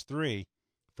Galaxy S3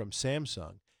 from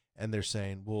Samsung. And they're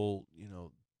saying, well,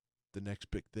 the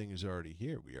next big thing is already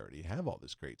here. We already have all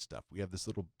this great stuff. We have this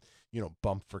little,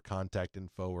 bump for contact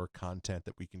info or content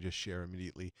that we can just share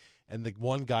immediately. And the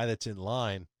one guy that's in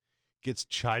line gets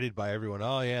chided by everyone.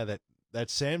 Oh, yeah, that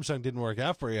Samsung didn't work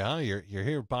out for you, huh? You're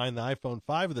here buying the iPhone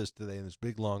 5 with us today in this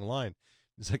big, long line.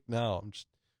 He's like, no, I'm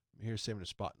here saving a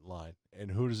spot in line.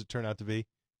 And who does it turn out to be?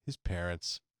 His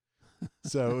parents.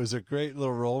 So it was a great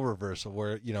little role reversal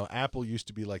where, Apple used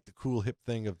to be like the cool, hip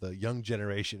thing of the young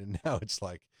generation. And now it's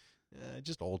like,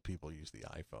 just old people use the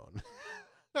iPhone.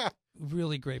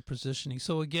 Really great positioning.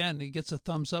 So again, it gets a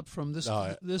thumbs up from this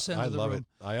end of the room. I love it.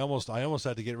 I almost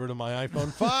had to get rid of my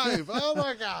iPhone 5. Oh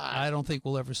my God! I don't think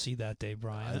we'll ever see that day,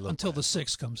 Brian, until the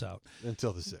 6 comes out.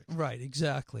 Until the 6. Right,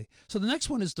 exactly. So the next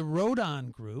one is the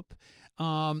Rodon Group.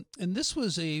 And this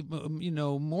was a,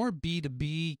 more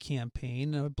B2B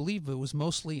campaign. I believe it was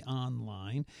mostly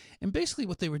online. And basically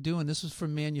what they were doing, this was for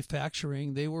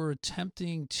manufacturing. They were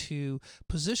attempting to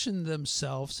position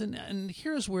themselves. And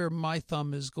here's where my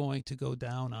thumb is going to go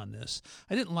down on this.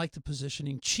 I didn't like the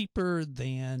positioning cheaper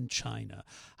than China.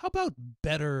 How about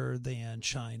better than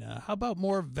China? How about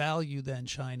more value than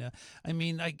China? I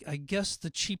mean, I guess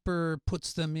the cheaper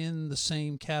puts them in the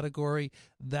same category.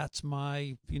 That's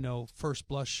my, first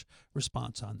blush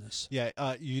response on this. Yeah,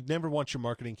 you'd never want your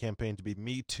marketing campaign to be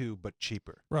me too, but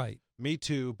cheaper. Right. Me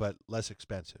too, but less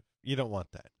expensive. You don't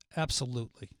want that.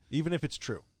 Absolutely. Even if it's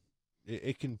true.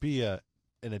 It can be an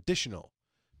additional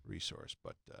resource,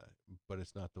 but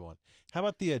it's not the one. How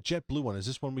about the JetBlue one? Is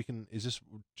this one we can? Is this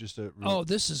just a? Oh,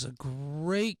 this is a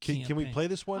great campaign. Can we play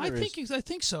this one? I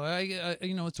think so.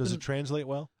 Does it translate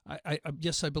well?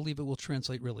 Yes, I believe it will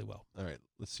translate really well. All right,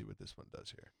 let's see what this one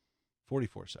does here.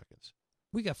 44 seconds.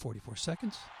 We got 44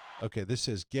 seconds. Okay, this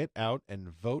says get out and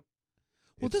vote.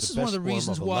 Well, this is one of the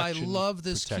reasons why I love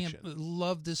this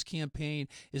campaign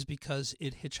is because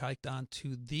it hitchhiked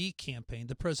onto the campaign,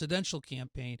 the presidential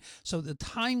campaign. So the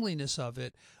timeliness of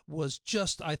it was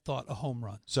just, I thought, a home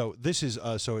run. So this is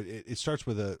it starts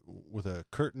with a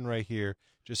curtain right here.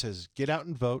 Just says get out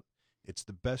and vote. It's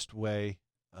the best way.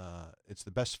 It's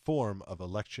the best form of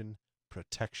election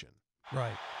protection.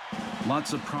 Right.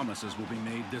 Lots of promises will be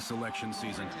made this election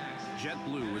season.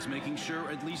 JetBlue is making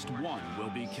sure at least one will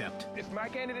be kept. If my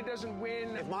candidate doesn't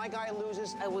win, if my guy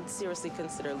loses, I would seriously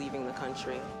consider leaving the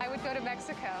country. I would go to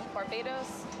Mexico,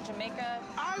 Barbados, Jamaica.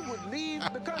 I would leave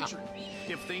the country.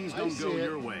 If things don't go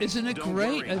your way, isn't it don't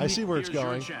great? worry. I see where it's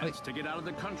going. Your chance to get out of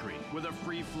the country with a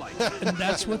free flight. And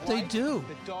that's what they do.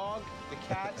 The dog, the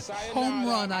cat, sayonara, home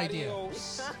run idea.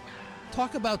 adios.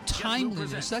 Talk about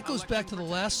timeliness. That goes back to the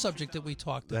last subject that we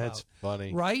talked about. That's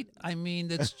funny. Right? I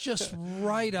mean, it's just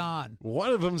right on. One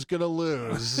of them's going to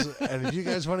lose. And if you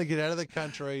guys want to get out of the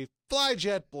country, fly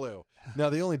JetBlue. Now,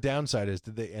 the only downside is,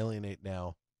 did they alienate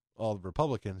now all the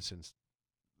Republicans since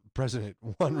president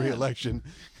won re-election?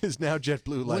 Is now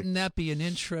JetBlue like... Wouldn't that be an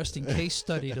interesting case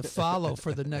study to follow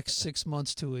for the next 6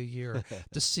 months to a year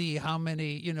to see how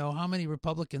many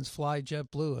Republicans fly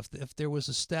JetBlue? If there was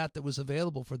a stat that was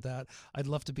available for that, I'd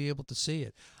love to be able to see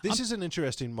it. This is an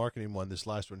interesting marketing one, this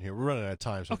last one here. We're running out of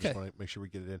time, so I just want to make sure we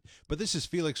get it in. But this is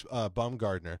Felix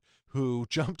Baumgartner, who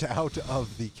jumped out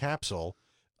of the capsule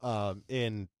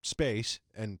in space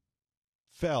and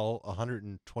fell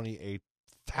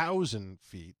 128,000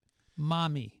 feet.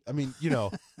 Mommy. I mean,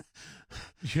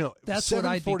 that's what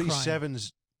I'd be crying.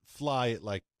 747s fly at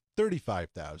like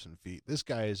 35,000 feet. This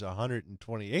guy is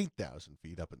 128,000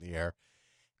 feet up in the air,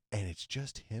 and it's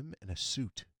just him in a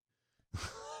suit.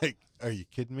 Like, are you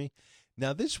kidding me?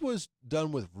 Now, this was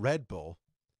done with Red Bull.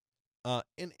 I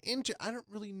don't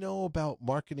really know about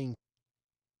marketing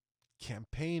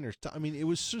campaign or stuff. I mean, it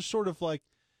was just sort of like,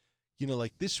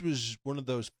 this was one of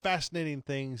those fascinating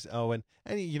things. Oh, and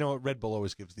Red Bull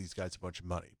always gives these guys a bunch of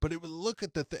money. But it would look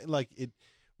at the thing,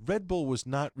 Red Bull was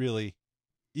not really,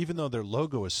 even though their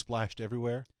logo is splashed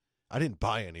everywhere, I didn't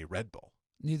buy any Red Bull.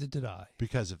 Neither did I.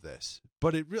 Because of this.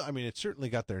 But it certainly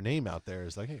got their name out there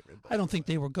as like, hey, Red Bull. I don't think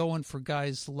they were going for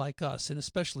guys like us, and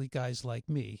especially guys like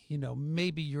me.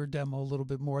 Maybe your demo a little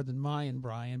bit more than mine,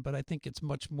 Brian, but I think it's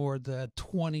much more the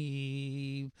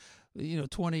 20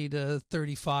 to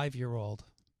 35-year-old.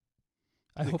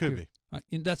 It could be.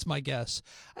 That's my guess.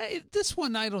 This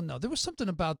one, I don't know. There was something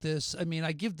about this. I mean,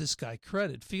 I give this guy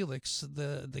credit, Felix,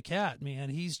 the cat, man.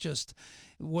 He's just,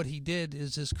 what he did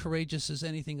is as courageous as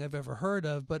anything I've ever heard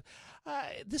of. But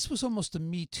this was almost a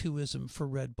Me Too-ism for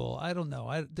Red Bull. I don't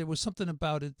know. There was something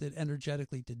about it that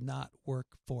energetically did not work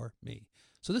for me.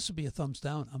 So this would be a thumbs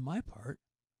down on my part.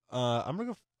 I'm going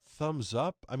to go thumbs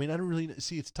up. I mean, I don't really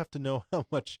see. It's tough to know how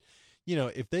much,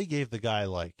 if they gave the guy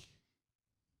like,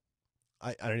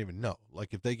 I don't even know.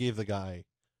 Like if they gave the guy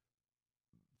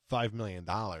 $5 million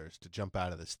to jump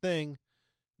out of this thing,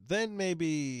 then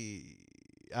maybe,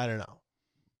 I don't know.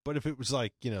 But if it was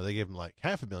like, they gave him like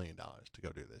 $500,000 to go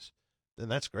do this, then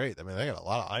that's great. I mean, they got a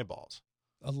lot of eyeballs.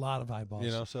 A lot of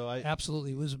eyeballs. So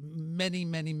absolutely. It was many,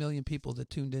 many million people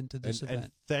that tuned into this event.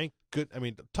 And thank good. I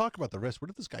mean, talk about the risk. What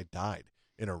if this guy died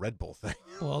in a Red Bull thing?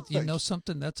 Well, you know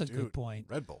something? That's a good point.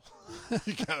 Red Bull.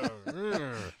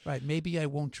 Right. Maybe I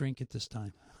won't drink it this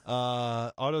time.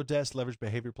 Autodesk leverage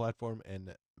behavior platform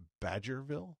in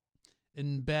Badgerville.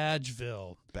 In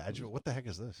Badgeville. Badgerville. What the heck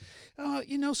is this?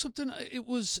 Something. It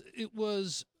was.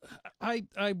 I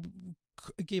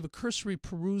gave a cursory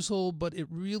perusal, but it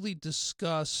really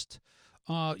discussed,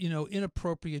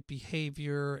 inappropriate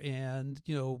behavior, and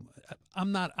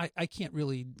I can't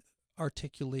really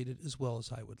articulate it as well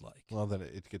as I would like. Well, then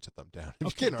it gets a thumb down. If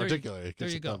Okay, you can't articulate it, it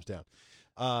gets a thumbs down.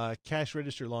 Cash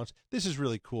register launch. This is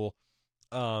really cool.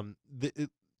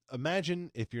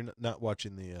 Imagine if you're not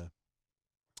watching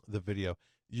the video,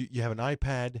 you have an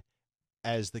iPad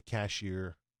as the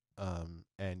cashier,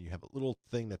 and you have a little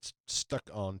thing that's stuck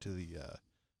onto the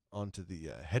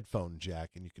headphone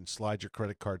jack, and you can slide your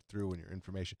credit card through and your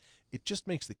information. It just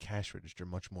makes the cash register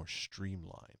much more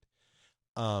streamlined.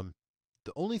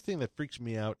 The only thing that freaks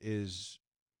me out is,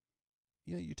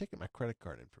 you're taking my credit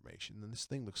card information, and this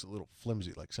thing looks a little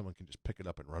flimsy, like someone can just pick it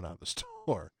up and run out of the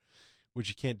store, which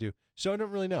you can't do. So I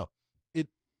don't really know. It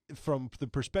from the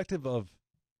perspective of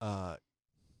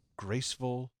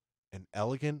graceful and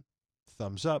elegant,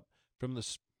 thumbs up. From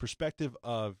the perspective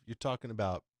of you're talking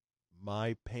about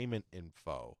my payment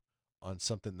info on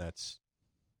something that's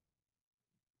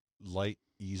light,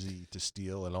 easy to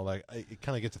steal, and all that, it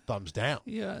kind of gets a thumbs down.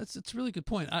 Yeah, it's a really good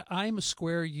point. I'm a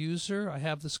Square user. I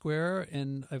have the Square,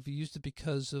 and I've used it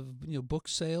because of book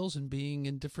sales and being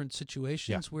in different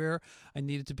situations where I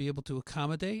needed to be able to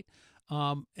accommodate.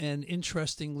 And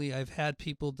interestingly, I've had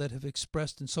people that have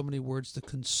expressed in so many words the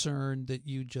concern that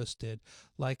you just did.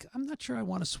 Like, I'm not sure I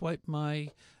want to swipe my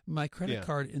credit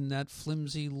card in that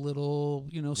flimsy little,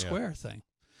 Square thing.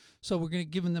 So we're going to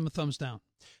give them a thumbs down.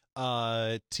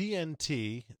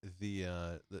 TNT,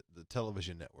 the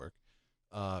television network,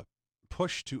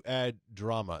 push to add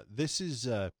drama. This is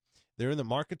they're in the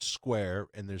Market Square,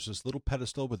 and there's this little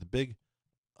pedestal with a big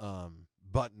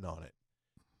button on it.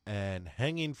 And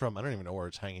hanging from, I don't even know where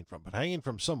it's hanging from, but hanging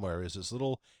from somewhere is this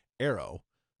little arrow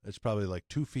that's probably like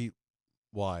 2 feet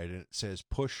wide, and it says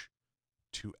push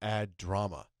to add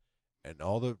drama. And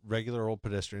all the regular old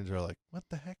pedestrians are like, what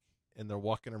the heck? And they're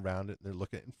walking around it, and they're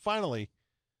looking at it. And finally,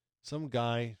 some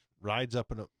guy rides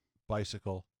up on a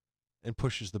bicycle and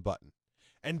pushes the button.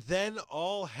 And then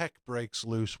all heck breaks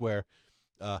loose where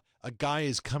a guy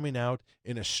is coming out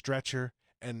in a stretcher,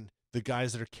 and the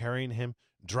guys that are carrying him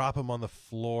drop him on the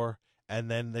floor,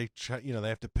 and then they try, they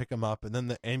have to pick him up, and then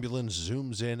the ambulance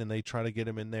zooms in, and they try to get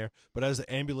him in there. But as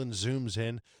the ambulance zooms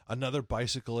in, another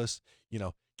bicyclist,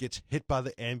 gets hit by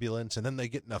the ambulance, and then they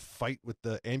get in a fight with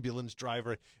the ambulance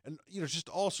driver, and just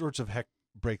all sorts of heck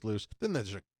break loose. Then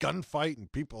there's a gunfight,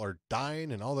 and people are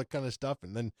dying, and all that kind of stuff,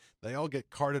 and then they all get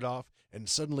carted off, and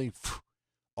suddenly,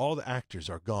 all the actors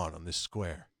are gone on this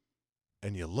square,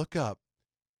 and you look up,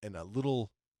 and a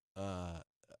little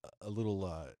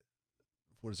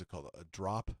what is it called? A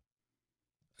drop?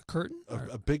 A curtain?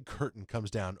 A big curtain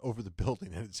comes down over the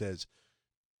building, and it says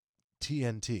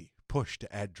TNT, push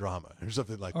to add drama, or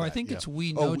something like that. I think it's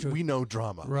We Know Drama. We Know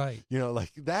Drama. Right.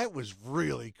 Like that was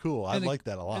really cool. I like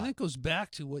that a lot. And it goes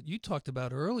back to what you talked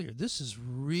about earlier. This is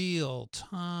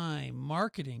real-time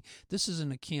marketing. This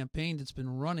isn't a campaign that's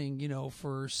been running,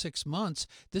 for 6 months.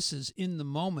 This is in the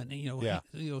moment,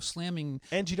 slamming.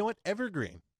 And you know what?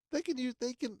 Evergreen. They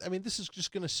can. I mean, this is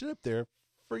just going to sit up there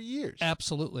for years.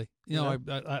 Absolutely.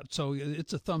 So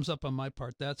it's a thumbs up on my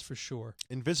part. That's for sure.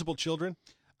 Invisible Children.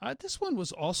 This one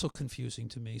was also confusing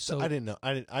to me. So I didn't know.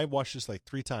 I watched this like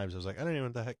 3 times. I was like, I don't even know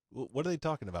what the heck. What are they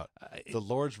talking about? The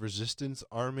Lord's Resistance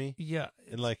Army. Yeah.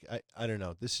 And I don't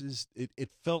know. This is. It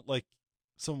felt like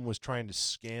someone was trying to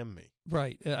scam me.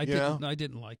 Right. I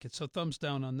didn't like it. So thumbs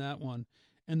down on that one.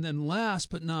 And then last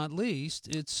but not least,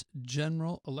 it's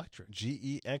General Electric.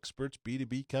 GE Experts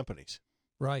B2B companies.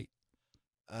 Right.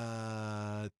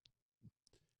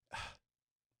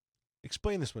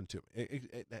 Explain this one to me.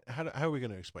 How are we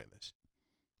going to explain this?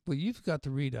 Well, you've got the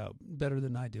readout better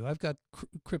than I do. I've got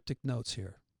cryptic notes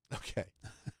here. Okay.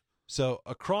 So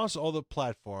across all the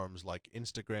platforms like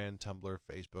Instagram, Tumblr,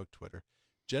 Facebook, Twitter,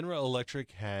 General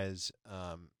Electric has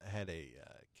had a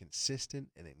consistent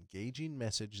and engaging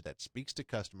message that speaks to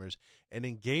customers and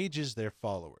engages their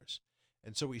followers.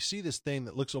 And so we see this thing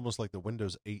that looks almost like the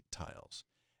Windows 8 tiles.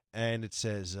 And it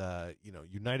says,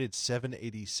 United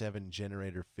 787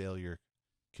 generator failure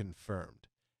confirmed.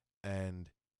 And,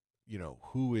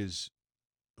 who is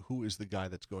the guy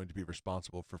that's going to be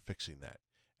responsible for fixing that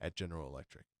at General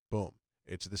Electric? Boom.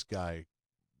 It's this guy,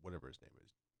 whatever his name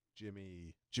is,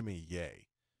 Jimmy Yeh.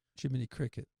 Jiminy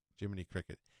Cricket.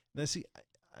 Now, see,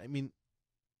 I mean,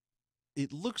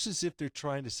 it looks as if they're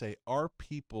trying to say our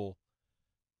people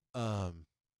are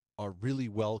really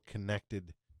well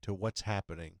connected to what's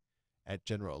happening at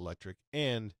General Electric,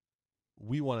 and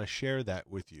we want to share that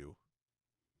with you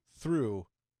through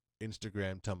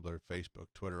Instagram, Tumblr, Facebook,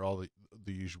 Twitter, all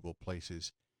the usual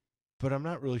places. But I'm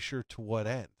not really sure to what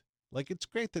end. Like, it's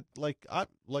great that,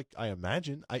 I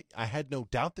imagine, I had no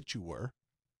doubt that you were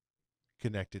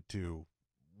connected to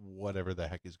whatever the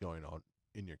heck is going on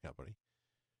in your company.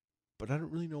 But I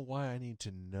don't really know why I need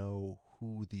to know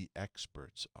who the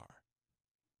experts are.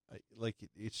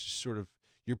 It's just sort of,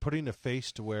 you're putting a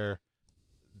face to where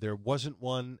there wasn't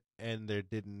one and there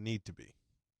didn't need to be.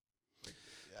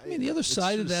 I mean, the other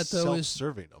side of that, though, is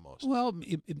self-serving almost. Well,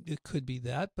 it could be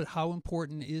that, but how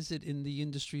important is it in the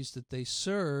industries that they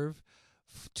serve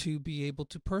to be able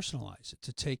to personalize it,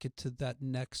 to take it to that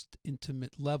next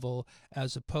intimate level,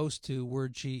 as opposed to we're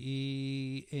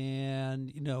GE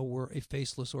and, we're a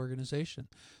faceless organization.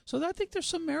 So I think there's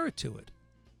some merit to it.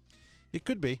 It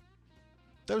could be.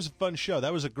 That was a fun show.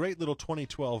 That was a great little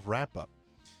 2012 wrap-up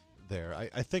there.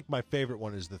 I think my favorite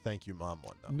one is the Thank You Mom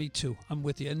one, though. Me too. I'm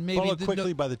with you. And maybe followed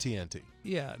quickly by the TNT.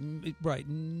 Yeah, right.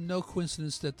 No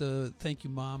coincidence that the Thank You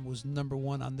Mom was number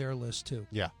one on their list, too.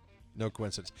 Yeah, no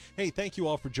coincidence. Hey, thank you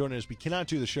all for joining us. We cannot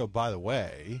do the show, by the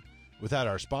way, without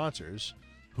our sponsors,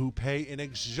 who pay an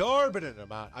exorbitant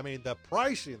amount. I mean, the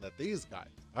pricing that these guys.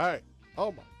 All right.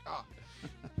 Oh, my God.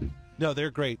 No,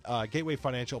 they're great. Gateway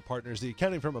Financial Partners, the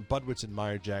accounting firm of Budwitz and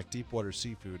Meyer Jack, Deepwater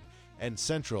Seafood, and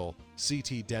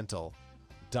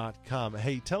CentralCTDental.com.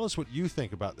 Hey, tell us what you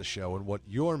think about the show and what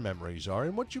your memories are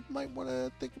and what you might want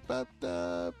to think about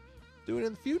doing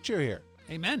in the future here.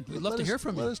 Amen. We'd love to hear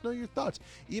from you. Let us know your thoughts.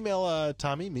 Email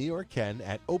Tommy, me, or Ken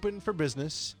at Open for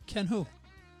Business. Ken who?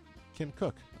 Ken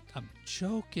Cook. I'm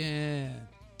joking.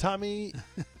 Tommy,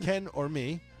 Ken, or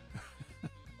me.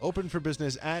 Open for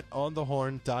Business at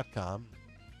onthehorn.com.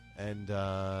 And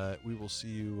we will see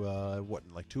you,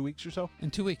 in like 2 weeks or so?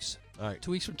 In 2 weeks. All right.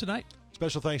 2 weeks from tonight.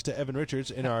 Special thanks to Evan Richards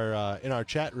in our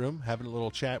chat room, having a little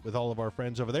chat with all of our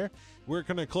friends over there. We're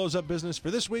going to close up business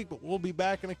for this week, but we'll be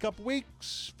back in a couple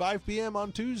weeks, 5 p.m.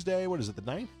 on Tuesday. What is it, the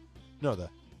 9th? No, the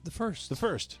 1st. The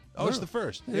 1st. Oh, it's the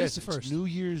 1st. Yes, it's the 1st. It's New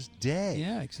Year's Day.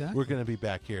 Yeah, exactly. We're going to be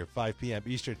back here, 5 p.m.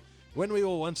 Eastern, when we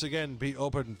will once again be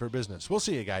open for business. We'll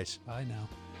see you guys. Bye now.